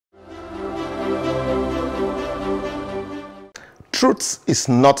Truth is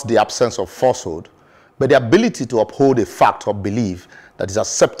not the absence of falsehood, but the ability to uphold a fact or belief that is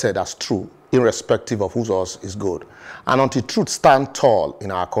accepted as true, irrespective of whose else is good. And until truth stands tall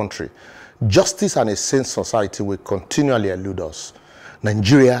in our country, justice and a sane society will continually elude us.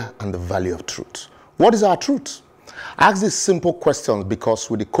 Nigeria and the value of truth. What is our truth? I ask these simple questions because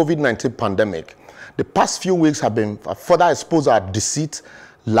with the COVID-19 pandemic, the past few weeks have been further exposed our deceit,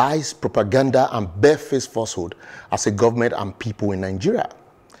 lies, propaganda, and barefaced falsehood as a government and people in Nigeria.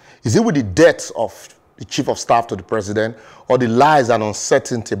 Is it with the death of the chief of staff to the president, or the lies and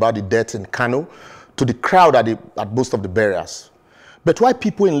uncertainty about the death in Kano, to the crowd at most of the burials? But why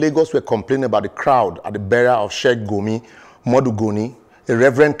people in Lagos were complaining about the crowd at the burial of Sheikh Gomi Modugoni, a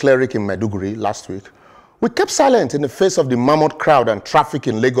reverend cleric in Maiduguri last week, we kept silent in the face of the mammoth crowd and traffic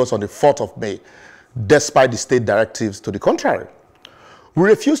in Lagos on the 4th of May, despite the state directives to the contrary. We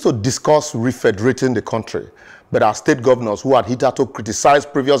refused to discuss refederating the country, but our state governors who had hitherto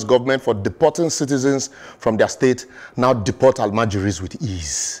criticized previous government for deporting citizens from their state now deport Almajiris with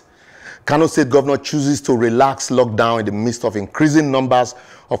ease. Kano State Governor chooses to relax lockdown in the midst of increasing numbers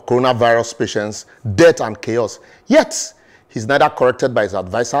of coronavirus patients, death and chaos. Yet, he's neither corrected by his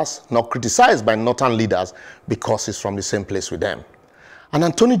advisors nor criticized by northern leaders because he's from the same place with them. An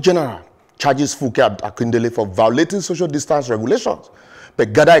Attorney General charges Funke Akindele for violating social distance regulations,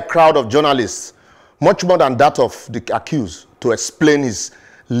 but gather a crowd of journalists, much more than that of the accused, to explain his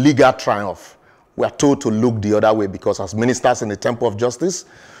legal triumph. We are told to look the other way because as ministers in the temple of justice,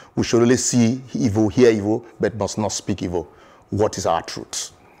 we should only see evil, hear evil, but must not speak evil. What is our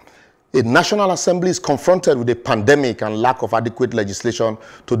truth? A National Assembly is confronted with a pandemic and lack of adequate legislation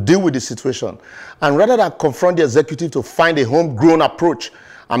to deal with the situation. And rather than confront the executive to find a homegrown approach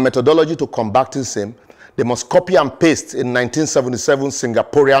and methodology to combating same, they must copy and paste in 1977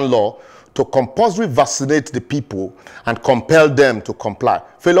 Singaporean law to compulsory vaccinate the people and compel them to comply,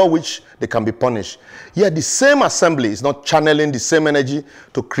 failure which they can be punished. Yet the same assembly is not channeling the same energy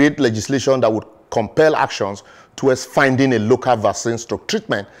to create legislation that would compel actions towards finding a local vaccine stroke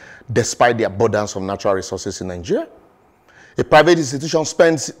treatment despite the abundance of natural resources in Nigeria. A private institution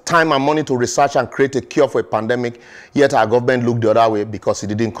spends time and money to research and create a cure for a pandemic, yet our government looked the other way because it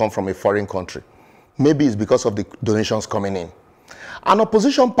didn't come from a foreign country. Maybe it's because of the donations coming in. An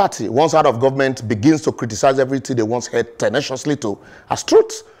opposition party, once out of government, begins to criticize everything they once held tenaciously to as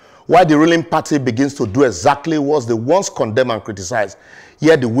truth, while the ruling party begins to do exactly what they once condemned and criticized.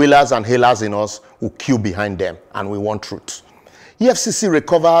 Yet the wheelers and hailers in us will queue behind them, and we want truth. EFCC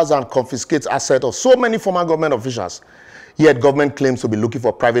recovers and confiscates assets of so many former government officials, yet government claims to be looking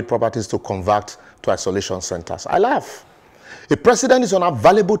for private properties to convert to isolation centers. I laugh. A president is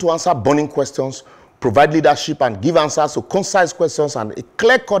unavailable to answer burning questions, provide leadership and give answers to concise questions and a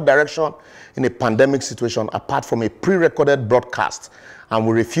clear-cut direction in a pandemic situation apart from a pre-recorded broadcast, and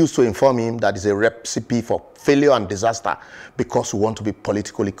we refuse to inform him that it's a recipe for failure and disaster because we want to be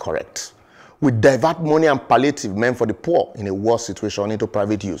politically correct. We divert money and palliative meant for the poor in a war situation into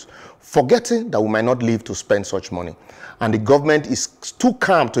private use, forgetting that we might not live to spend such money, and the government is too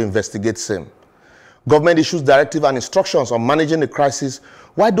calm to investigate same. Government issues directive and instructions on managing the crisis.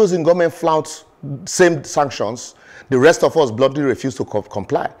 Why those in government flout same sanctions, the rest of us bluntly refuse to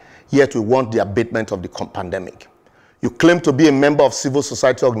comply, yet we want the abatement of the pandemic. You claim to be a member of civil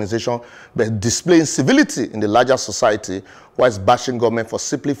society organization, but displaying civility in the larger society whilst bashing government for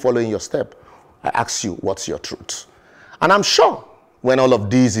simply following your step. I ask you, what's your truth? And I'm sure when all of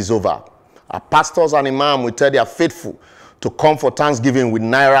this is over, our pastors and imams will tell their faithful to come for Thanksgiving with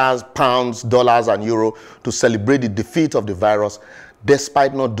nairas, pounds, dollars, and euro to celebrate the defeat of the virus,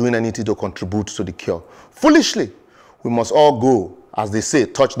 despite not doing anything to contribute to the cure. Foolishly, we must all go, as they say,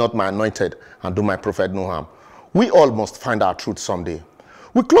 touch not my anointed and do my prophet no harm. We all must find our truth someday.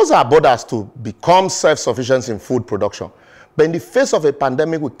 We close our borders to become self-sufficient in food production. But in the face of a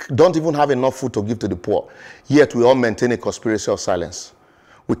pandemic, we don't even have enough food to give to the poor. Yet we all maintain a conspiracy of silence.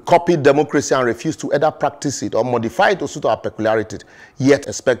 We copy democracy and refuse to either practice it or modify it to suit our peculiarity, yet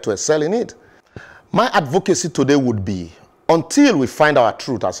expect to excel in it. My advocacy today would be, until we find our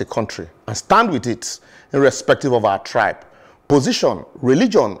truth as a country and stand with it, irrespective of our tribe, position,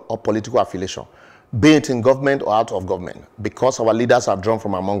 religion, or political affiliation, be it in government or out of government, because our leaders are drawn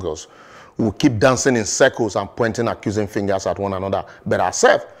from among us, we will keep dancing in circles and pointing accusing fingers at one another, but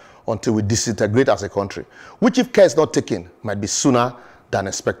ourselves, until we disintegrate as a country, which if care is not taken, might be sooner than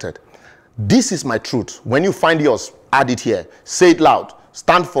expected. This is my truth. When you find yours, add it here. Say it loud.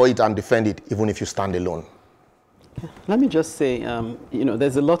 Stand for it and defend it, even if you stand alone. Let me just say, you know,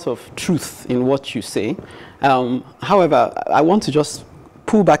 there's a lot of truth in what you say. However, I want to just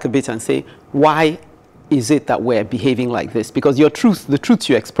pull back a bit and say, why is it that we're behaving like this? Because your truth, the truth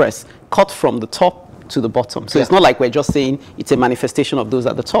you express, cut from the top to the bottom. So it's not like we're just saying it's a manifestation of those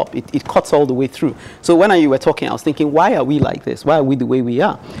at the top. It cuts all the way through. So when you were talking, I was thinking, why are we like this? Why are we the way we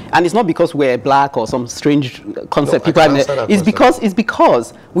are? And it's not because we're black or some strange concept. No, it's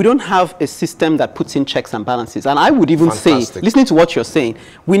because we don't have a system that puts in checks and balances. And I would even say, listening to what you're saying,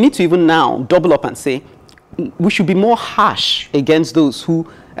 we need to even now double up and say, we should be more harsh against those who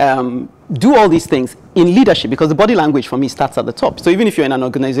do all these things in leadership, because the body language for me starts at the top. So even if you're in an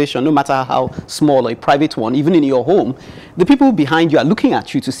organization, no matter how small or a private one, even in your home, the people behind you are looking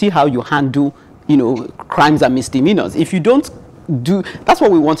at you to see how you handle, you know, crimes and misdemeanors. If you don't do, that's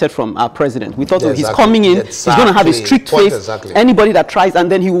what we wanted from our president. We thought, he's coming in, he's going to have a strict face. Anybody that tries, and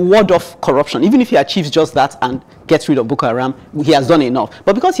then he will ward off corruption. Even if he achieves just that and gets rid of Boko Haram, he has done enough.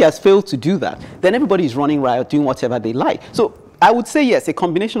 But because he has failed to do that, then everybody is running riot, doing whatever they like. So I would say, yes, a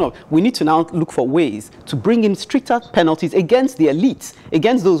combination of, we need to now look for ways to bring in stricter penalties against the elites,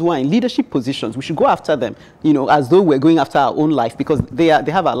 against those who are in leadership positions. We should go after them, you know, as though we're going after our own life, because they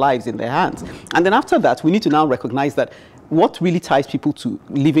have our lives in their hands. And then after that, we need to now recognize that what really ties people to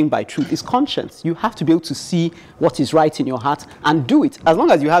living by truth is conscience. You have to be able to see what is right in your heart and do it. As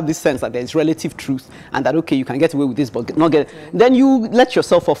long as you have this sense that there is relative truth and that, okay, you can get away with this, but not get, then you let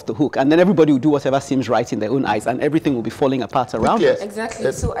yourself off the hook, and then everybody will do whatever seems right in their own eyes, and everything will be falling apart around us.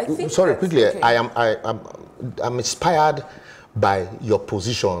 Exactly. So I think. Sorry, quickly. Okay. I'm inspired by your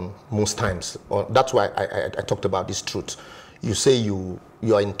position most times. That's why I talked about this truth. You say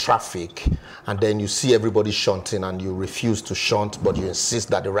you're in traffic, and then you see everybody shunting, and you refuse to shunt, but you insist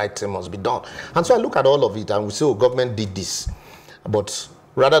that the right thing must be done. And so I look at all of it, and we say, oh, government did this. But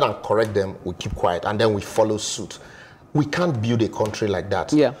rather than correct them, we keep quiet, and then we follow suit. We can't build a country like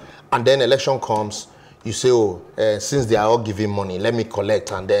that. Yeah. And then election comes, you say, oh, since they are all giving money, let me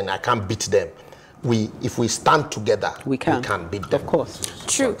collect, and then I can't beat them. If we stand together, we can beat them. Of course.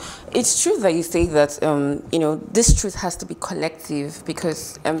 True. It's true that you say that, you know, this truth has to be collective,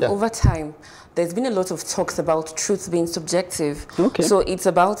 because over time, there's been a lot of talks about truth being subjective. Okay. So it's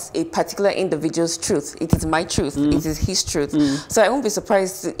about a particular individual's truth. It is my truth. It is his truth. So I won't be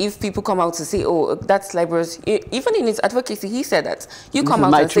surprised if people come out to say, oh, that's Liborous. Even in his advocacy, he said that. You come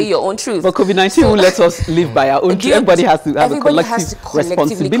out and say your own truth. But COVID-19 won't let us live by our own truth. Everybody has to have a collective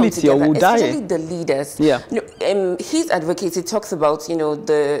responsibility, or we'll die. Especially the leaders. Yeah. You know, his advocacy talks about, you know,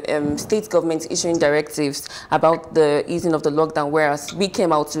 the state governments issuing directives about the easing of the lockdown, whereas we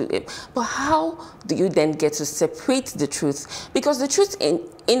came out to it. But how do you then get to separate the truth? Because the truth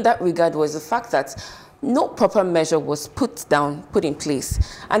in that regard was the fact that no proper measure was put in place.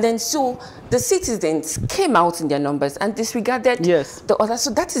 And then so the citizens came out in their numbers and disregarded the others. So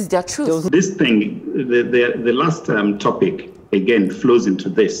that is their truth. This thing, the last topic, again, flows into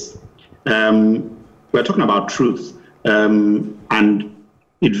this. We're talking about truth. And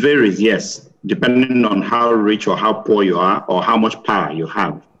it varies, yes, depending on how rich or how poor you are, or how much power you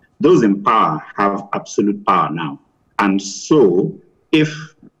have. Those in power have absolute power now. And so if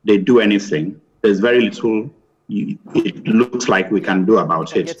they do anything, there's very little it looks like we can do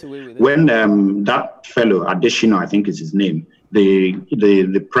about it. When that fellow, Adeshino, I think is his name,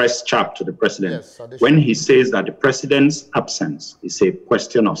 the press chap to the president, when he says that the president's absence is a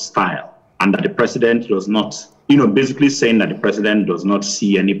question of style, and that the president does not, you know, basically saying that the president does not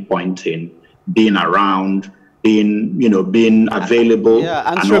see any point in being around, being available,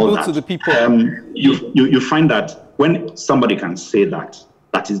 and all that. To the people. You find that when somebody can say that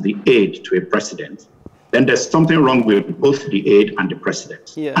is the aid to a president, then there's something wrong with both the aid and the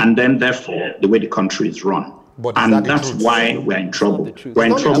president. And then therefore the way the country is run. And that's why we're in trouble. We're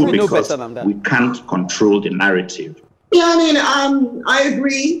in trouble because we can't control the narrative. Yeah, I mean, I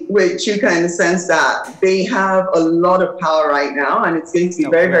agree with Chuka in the sense that they have a lot of power right now, and it's going to be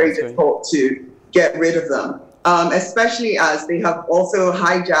very, very difficult to get rid of them. Especially as they have also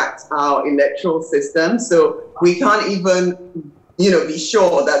hijacked our electoral system. So we can't even, be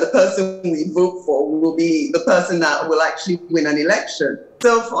sure that the person we vote for will be the person that will actually win an election.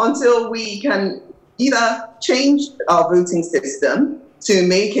 So until we can either change our voting system to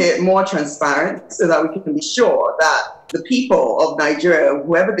make it more transparent so that we can be sure that the people of Nigeria,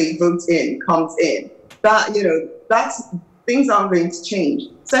 whoever they vote in, comes in, that's things aren't going to change.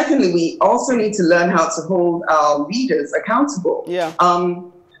 Secondly, we also need to learn how to hold our leaders accountable.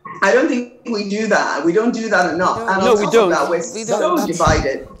 I don't think we do that. We don't do that enough. And no, on we top don't. of that, we're so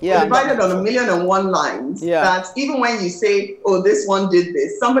divided. Yeah. We're divided on 1,000,001 lines that even when you say, oh, this one did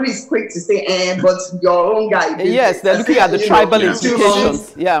this, somebody's quick to say, but your own guy did yes, this. they're looking at the tribal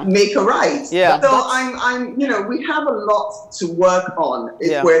implications. Make a right. Yeah. So I'm, we have a lot to work on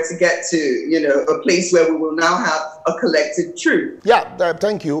if we're to get to, a place where we will now have a collective truth. Yeah,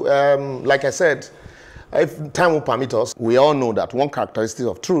 thank you. Like I said, if time will permit us, we all know that one characteristic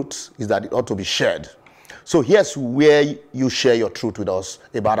of truth is that it ought to be shared. So here's where you share your truth with us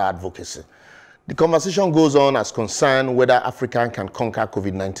about our advocacy. The conversation goes on as concerned whether Africa can conquer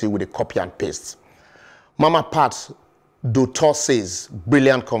COVID-19 with a copy and paste. Mama Pat Dotor says,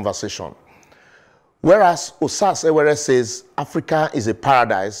 brilliant conversation. Whereas Osas Ewere says, Africa is a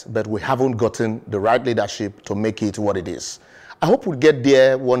paradise, but we haven't gotten the right leadership to make it what it is. I hope we'll get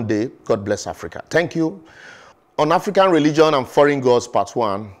there one day. God bless Africa. Thank you. On African Religion and Foreign Gods, Part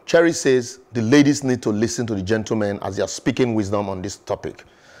 1, Cherry says the ladies need to listen to the gentlemen as they are speaking wisdom on this topic.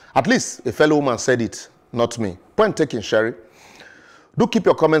 At least a fellow woman said it, not me. Point taken, Cherry. Do keep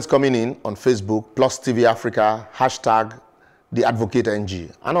your comments coming in on Facebook, Plus TV Africa, hashtag The Advocate NG,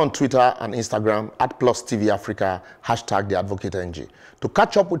 and on Twitter and Instagram at Plus TV Africa, hashtag The Advocate NG. To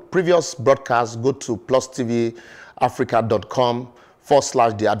catch up with previous broadcasts, go to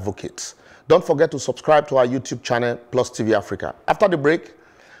plustvafrica.com/The Advocate. Don't forget to subscribe to our YouTube channel, Plus TV Africa. After the break,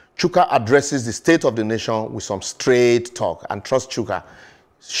 Chuka addresses the state of the nation with some straight talk, and trust Chuka,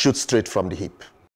 shoot straight from the hip.